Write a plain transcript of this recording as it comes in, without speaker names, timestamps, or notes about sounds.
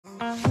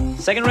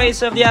Second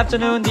race of the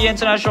afternoon, the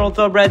International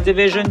Thoroughbred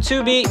Division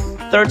 2B,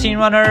 13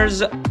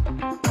 runners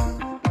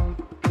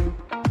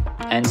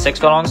and 6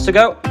 furlongs to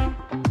go.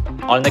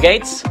 On the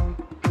gates.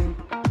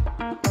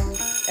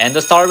 And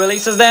the star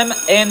releases them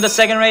in the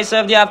second race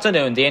of the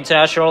afternoon. The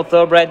International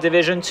Thoroughbred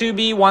Division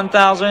 2B,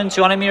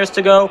 1,200 meters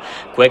to go.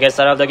 Quickest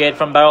out of the gate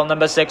from barrel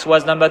number 6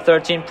 was number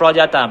 13,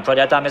 Prodyatam.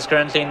 Prodyatam is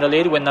currently in the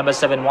lead with number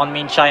 7, One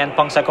Min Chai, and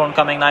Pongsakorn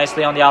coming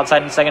nicely on the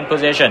outside in second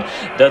position.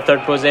 The third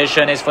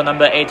position is for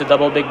number 8,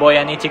 Double Big Boy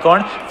and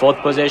Itikorn. Fourth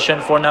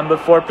position for number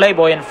 4,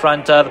 Playboy, in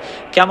front of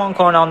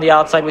Kamonkorn. On the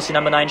outside, we see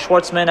number 9,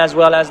 Schwartzman, as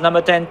well as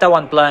number 10,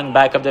 Tawan Plang.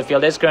 Back of the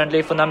field is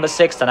currently for number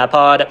 6,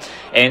 Tanapod.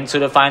 Into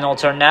the final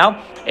turn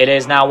now. It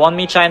is now One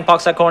Michai and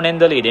Pongsakorn in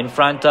the lead, in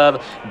front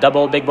of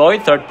Double Big Boy.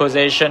 Third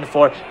position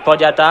for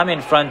Prodyatam, in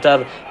front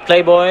of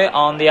Playboy.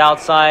 On the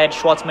outside,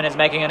 Schwartzman is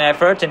making an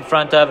effort, in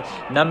front of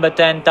number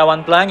 10,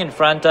 Tawan Plang, in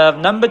front of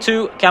number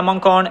 2,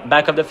 Kamonkorn.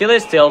 Back of the field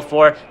is still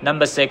for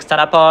number 6,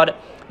 Tanapod.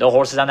 The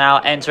horses are now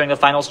entering the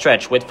final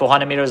stretch with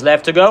 400 meters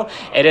left to go.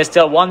 It is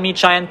still One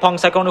Michai and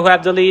Pongsakorn who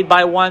have the lead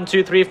by 1,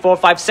 2, 3, 4,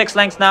 5, 6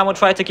 lengths now. We'll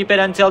try to keep it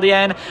until the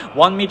end.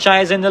 One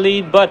Michai is in the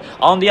lead, but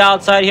on the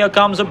outside here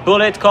comes a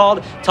bullet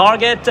called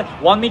Target.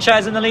 One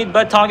Michai is in the lead,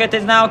 but Target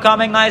is now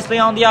coming nicely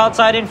on the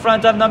outside in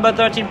front of number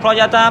 13,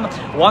 Prodyatam.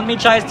 One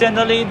Michai is still in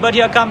the lead, but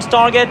here comes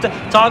Target.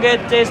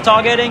 Target is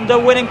targeting the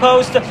winning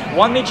post.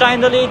 One Michai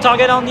in the lead,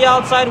 Target on the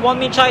outside. One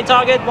Michai,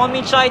 Target, One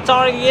Michai,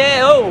 Target. Yeah,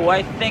 oh,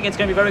 I think it's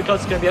going to be very close.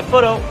 It's going to be a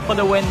photo for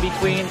the win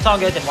between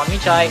Target and One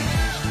Michai.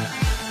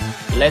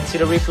 Let's see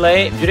the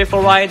replay.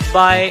 Beautiful rides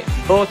by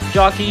both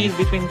jockeys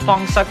between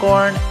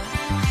Pongsakorn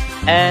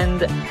and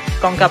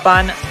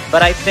Kongkapan,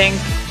 but I think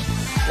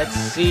let's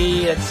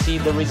see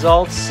the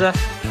results.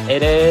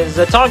 It is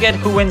Target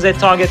who wins it.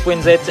 Target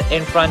wins it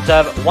in front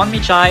of One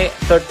Michai.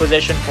 Third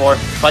position for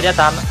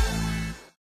Prodyatam.